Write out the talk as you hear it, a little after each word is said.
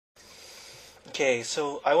Okay,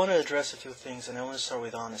 so I want to address a few things, and I want to start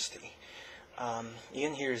with honesty.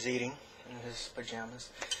 Ian here is eating in his pajamas,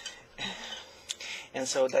 and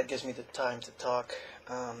so that gives me the time to talk.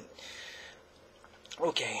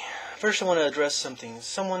 Okay, first I want to address something.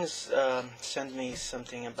 Someone's sent me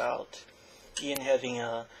something about Ian having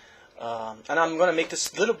and I'm going to make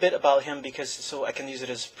this little bit about him because so I can use it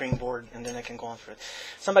as a springboard and then I can go on for it.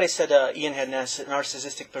 Somebody said Ian had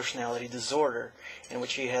narcissistic personality disorder in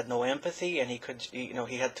which he had no empathy and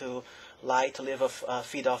he had to lie to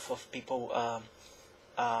feed off of people,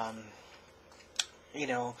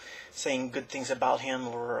 saying good things about him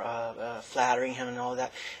or flattering him and all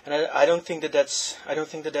that. And I don't think that that's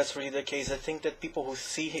really the case. I think that people who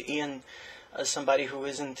see Ian as somebody who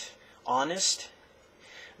isn't honest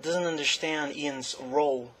doesn't understand Ian's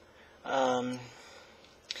role. This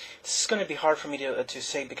is going to be hard for me to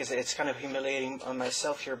say because it's kind of humiliating on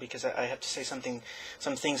myself here because I have to say some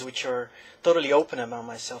things which are totally open about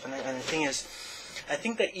myself. And the thing is, I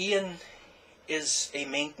think that Ian is a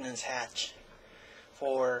maintenance hatch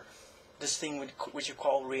for this thing which you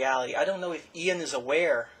call reality. I don't know if Ian is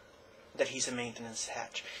aware that he's a maintenance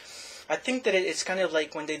hatch. I think that it's kind of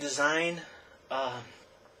like when they design a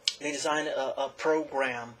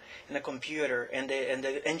program in a computer and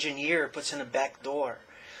the engineer puts in a back door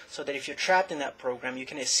so that if you're trapped in that program you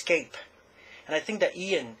can escape. And I think that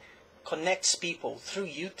Ian connects people through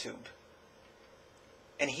YouTube,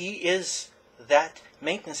 and he is that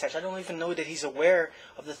maintenance hatch. I don't even know that he's aware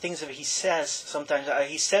of the things that he says. Sometimes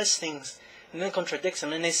he says things and then contradicts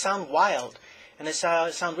them, and they sound wild and they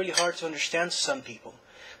sound really hard to understand to some people.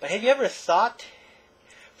 But have you ever thought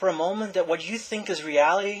for a moment that what you think is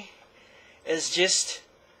reality is just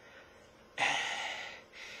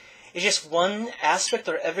one aspect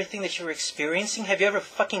of everything that you're experiencing? Have you ever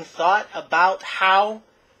fucking thought about how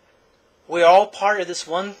we're all part of this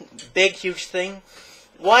one big huge thing?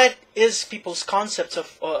 What is people's concepts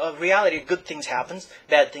of reality? Good things happen,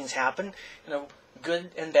 bad things happen,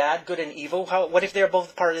 good and bad, good and evil. What if they're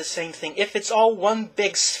both part of the same thing? If it's all one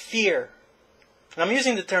big sphere. And I'm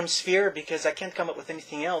using the term sphere because I can't come up with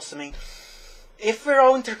anything else. I mean, if we're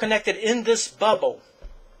all interconnected in this bubble,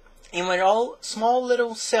 and we're all small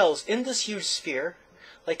little cells in this huge sphere,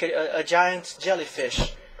 like a giant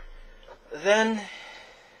jellyfish, then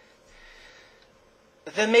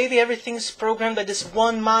maybe everything's programmed by this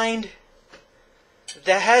one mind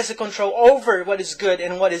that has the control over what is good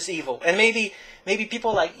and what is evil. And maybe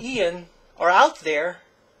people like Ian are out there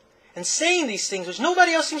and saying these things which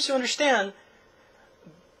nobody else seems to understand,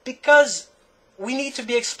 because we need to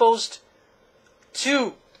be exposed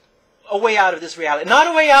to a way out of this reality. Not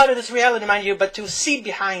a way out of this reality, mind you, but to see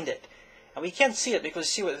behind it. And we can't see it because we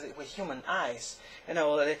see it with human eyes.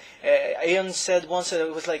 Ian said once that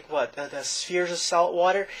it was like, what, the spheres of salt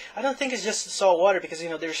water? I don't think it's just salt water because,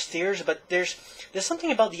 there's spheres, but there's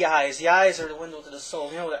something about the eyes. The eyes are the window to the soul.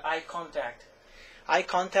 The eye contact. Eye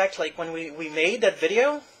contact, like when we made that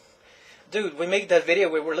video. Dude, we made that video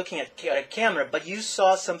where we're looking at a camera, but you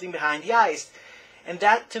saw something behind the eyes. And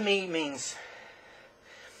that, to me, means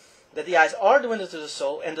that the eyes are the window to the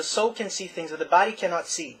soul, and the soul can see things that the body cannot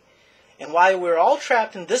see. And while we're all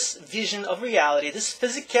trapped in this vision of reality, this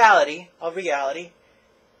physicality of reality,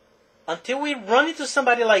 until we run into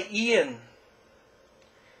somebody like Ian,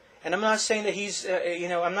 and I'm not saying that he's,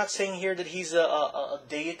 I'm not saying here that he's a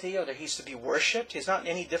deity or that he's to be worshipped. He's not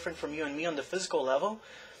any different from you and me on the physical level.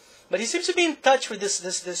 But he seems to be in touch with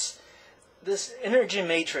this energy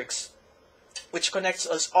matrix, which connects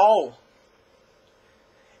us all.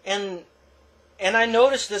 And I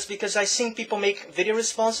noticed this because I've seen people make video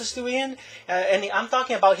responses to Ian, and I'm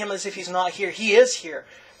talking about him as if he's not here. He is here,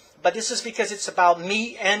 but this is because it's about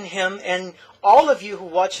me and him and all of you who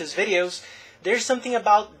watch his videos. There's something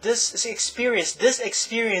about this experience. This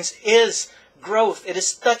experience is growth. It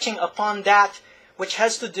is touching upon that which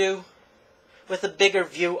has to do with a bigger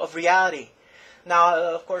view of reality.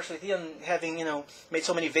 Now, of course, with Ian having, made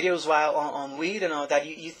so many videos while on weed and all that,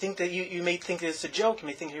 you think that you may think it's a joke. You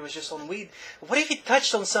may think he was just on weed. What if he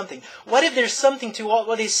touched on something? What if there's something to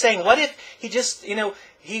what he's saying? What if he just,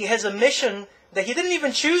 he has a mission that he didn't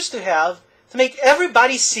even choose to have, to make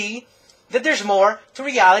everybody see that there's more to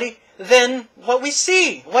reality than what we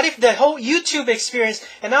see? What if the whole YouTube experience,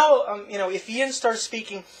 and now, if Ian starts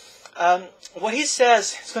speaking, what he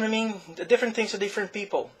says is going to mean different things to different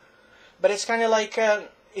people. But it's kind of like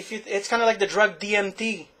it's kind of like the drug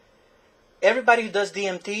DMT. Everybody who does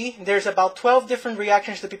DMT, there's about 12 different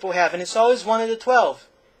reactions that people have, and it's always one of the 12.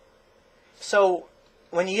 So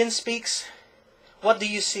when Ian speaks, what do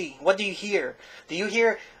you see? What do you hear? Do you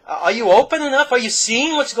hear? Are you open enough? Are you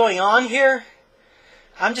seeing what's going on here?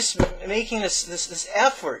 I'm just making this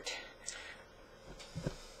effort.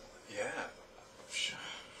 Yeah.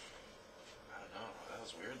 I don't know. That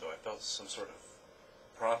was weird, though. I felt some sort of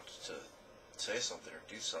prompt to say something or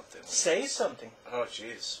do something. Say something. Oh,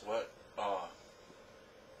 jeez. What? Well,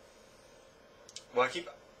 I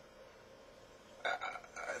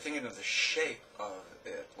thinking of the shape of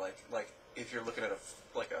it, like if you're looking at a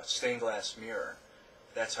stained glass mirror,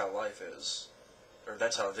 that's how life is, or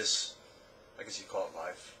that's how this, I guess you call it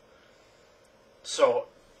life. So,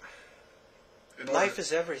 Life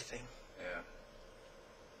is everything. Yeah. I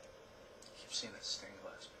keep seeing that stained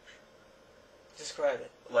glass picture. Describe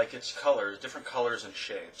it. Like it's colors, different colors and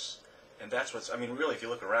shapes, and that's what's. I mean, really, if you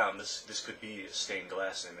look around, this could be a stained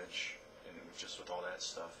glass image, and just with all that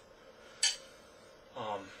stuff.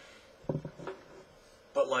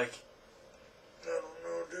 But like, I don't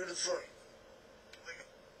know, dude. It's like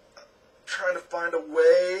I'm trying to find a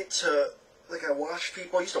way to, like, I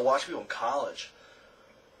used to watch people in college.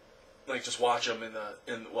 Like, just watch them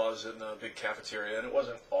while I was in the big cafeteria, and it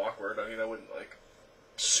wasn't awkward. I mean, I wouldn't like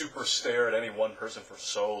super stare at any one person for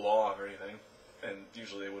so long or anything, and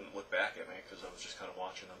usually they wouldn't look back at me because I was just kind of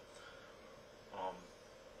watching them.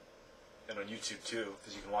 And on YouTube too,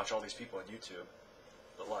 because you can watch all these people on YouTube.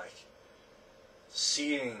 But like,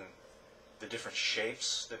 seeing the different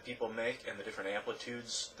shapes that people make and the different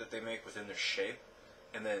amplitudes that they make within their shape,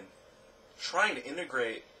 and then trying to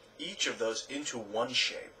integrate each of those into one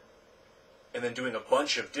shape, and then doing a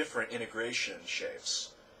bunch of different integration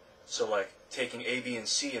shapes. So like taking A, B, and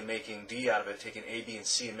C and making D out of it, taking A, B, and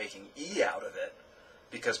C and making E out of it,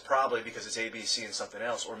 because it's A, B, C and something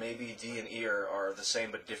else, or maybe D and E are the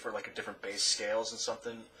same but different, like a different base scales and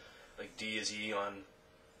something. Like D is E on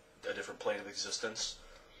a different plane of existence.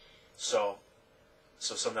 So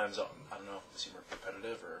sometimes, I don't know, it seems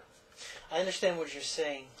repetitive or... I understand what you're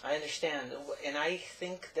saying. I understand. And I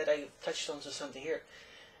think that I touched on to something here.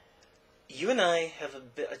 You and I have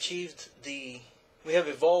we have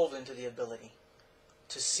evolved into the ability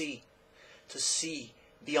to see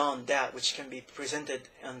beyond that which can be presented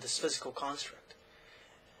on this physical construct.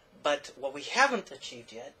 But what we haven't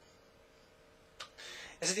achieved yet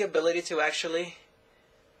is the ability to actually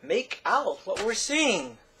make out what we're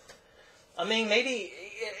seeing. I mean, maybe,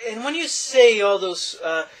 and when you say all those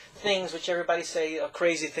things which everybody say are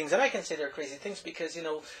crazy things, and I can say they're crazy things because,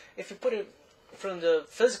 if you put it from the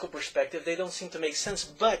physical perspective, they don't seem to make sense,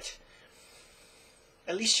 but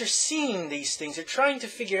at least you're seeing these things. You're trying to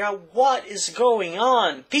figure out what is going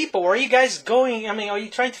on. People, are you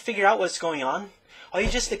trying to figure out what's going on? Are you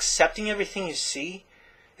just accepting everything you see?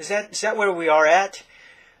 Is that where we are at?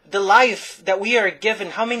 The life that we are given,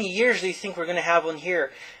 how many years do you think we're going to have on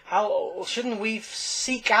here? How shouldn't we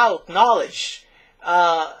seek out knowledge?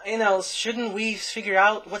 Shouldn't we figure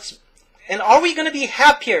out and are we going to be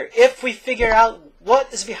happier if we figure out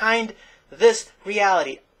what is behind this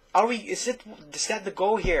reality? Is that the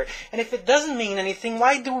goal here? And if it doesn't mean anything,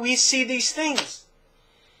 why do we see these things?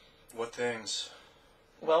 What things?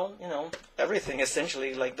 Well, everything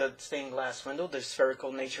essentially, like the stained glass window, the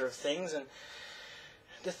spherical nature of things, and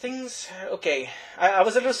the things. Okay, I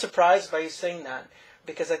was a little surprised by you saying that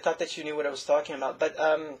because I thought that you knew what I was talking about. But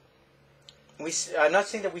I'm not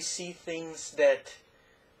saying that we see things that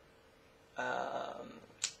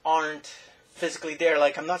aren't physically there.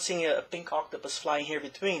 Like, I'm not seeing a pink octopus flying here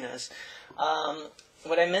between us.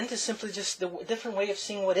 What I meant is simply just the different way of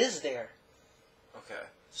seeing what is there. Okay,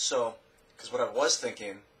 so because what I was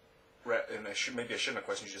thinking, and maybe I shouldn't have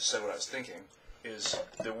questioned, you just said what I was thinking, is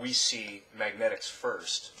that we see magnetics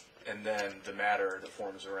first, and then the matter that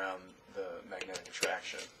forms around the magnetic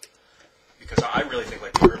attraction. Because I really think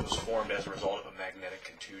like the Earth was formed as a result of a magnetic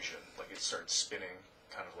contusion. Like it started spinning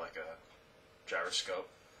kind of like a gyroscope,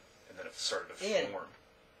 and then it started to form.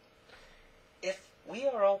 If we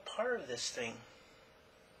are all part of this thing,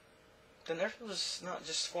 then Earth was not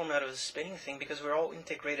just formed out of a spinning thing, because we're all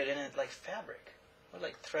integrated in it like fabric. We're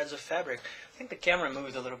like threads of fabric. I think the camera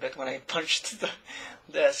moved a little bit when I punched the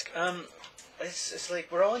desk. It's like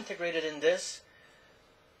we're all integrated in this.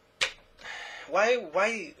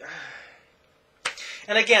 Why?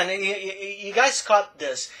 And again, you guys caught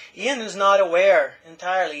this. Ian is not aware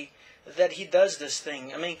entirely that he does this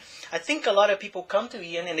thing. I mean, I think a lot of people come to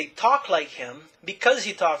Ian and they talk like him because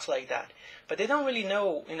he talks like that. But they don't really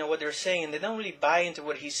know, what they're saying, and they don't really buy into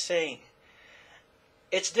what he's saying.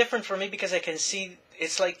 It's different for me because I can see,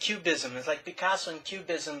 it's like cubism. It's like Picasso and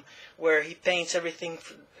cubism, where he paints everything,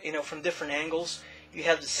 from different angles. You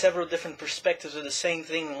have several different perspectives of the same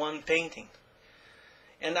thing in one painting.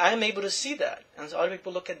 And I'm able to see that. And so other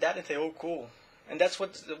people look at that and say, oh, cool. And that's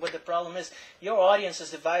what the problem is. Your audience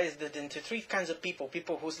is divided into three kinds of people.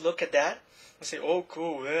 People who look at that and say, oh,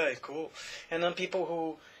 cool, yeah, cool. And then people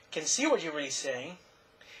who can see what you're really saying.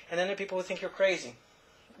 And then the people who think you're crazy.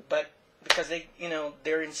 But because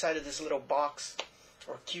they're inside of this little box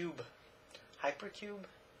or cube. Hypercube?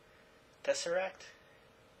 Tesseract?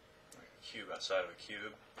 Like a cube outside of a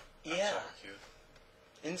cube. Yeah. Outside of a cube.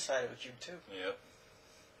 Inside of a cube, too. Yep.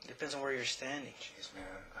 Depends on where you're standing. Jeez, man.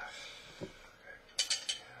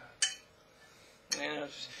 Yeah,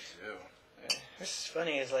 it's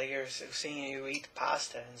funny. It's like you're seeing you eat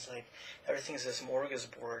pasta, and it's like everything's this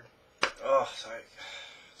smorgasbord. Oh, it's like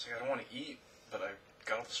I don't want to eat, but I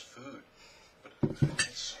got all this food. But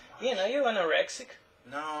it's so much. You're anorexic.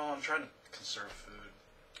 No, I'm trying to conserve food.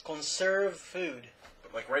 Conserve food.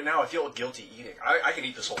 But like right now, I feel guilty eating. I can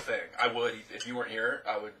eat this whole thing. I would if you weren't here.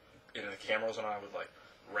 I would, the cameras and I would like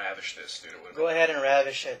ravish this, dude. Go ahead and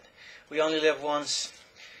ravish it. We only live once.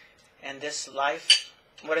 And this life,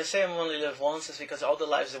 what I say I only live once is because all the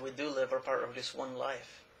lives that we do live are part of this one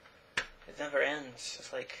life. It never ends.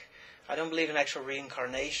 It's like, I don't believe in actual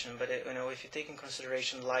reincarnation, but if you take in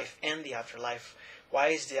consideration life and the afterlife, why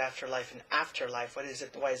is the afterlife an afterlife? What is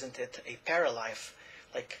it? Why isn't it a paralife,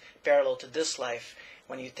 like parallel to this life?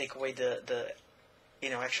 When you take away the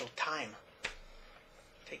actual time,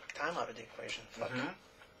 take time out of the equation. Fuck.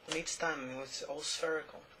 Who needs time? I mean, it's all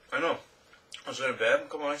spherical. I know. I was in bed a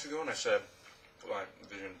couple nights ago, and I said, my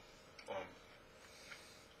vision,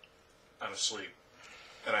 I'm asleep.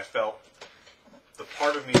 And I felt the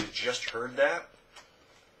part of me that just heard that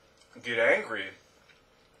get angry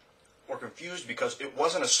or confused because it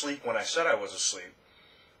wasn't asleep when I said I was asleep.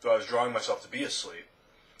 So I was drawing myself to be asleep.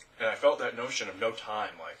 And I felt that notion of no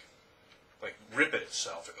time, like rip at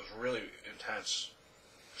itself. It was really intense.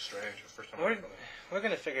 Strange. It was the first time We're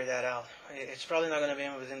going to figure that out. It's probably not going to be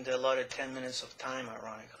within the allotted 10 minutes of time,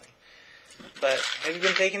 ironically. But have you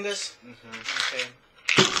been taking this?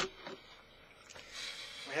 Mm-hmm. Okay.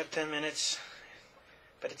 We have 10 minutes,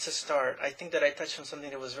 but it's a start. I think that I touched on something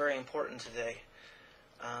that was very important today.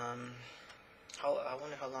 I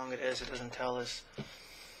wonder how long it is. It doesn't tell us.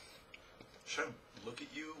 Should I look at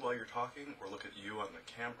you while you're talking, or look at you on the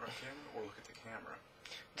camera, or look at the camera?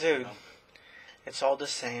 Dude, it's all the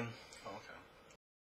same. Oh, okay.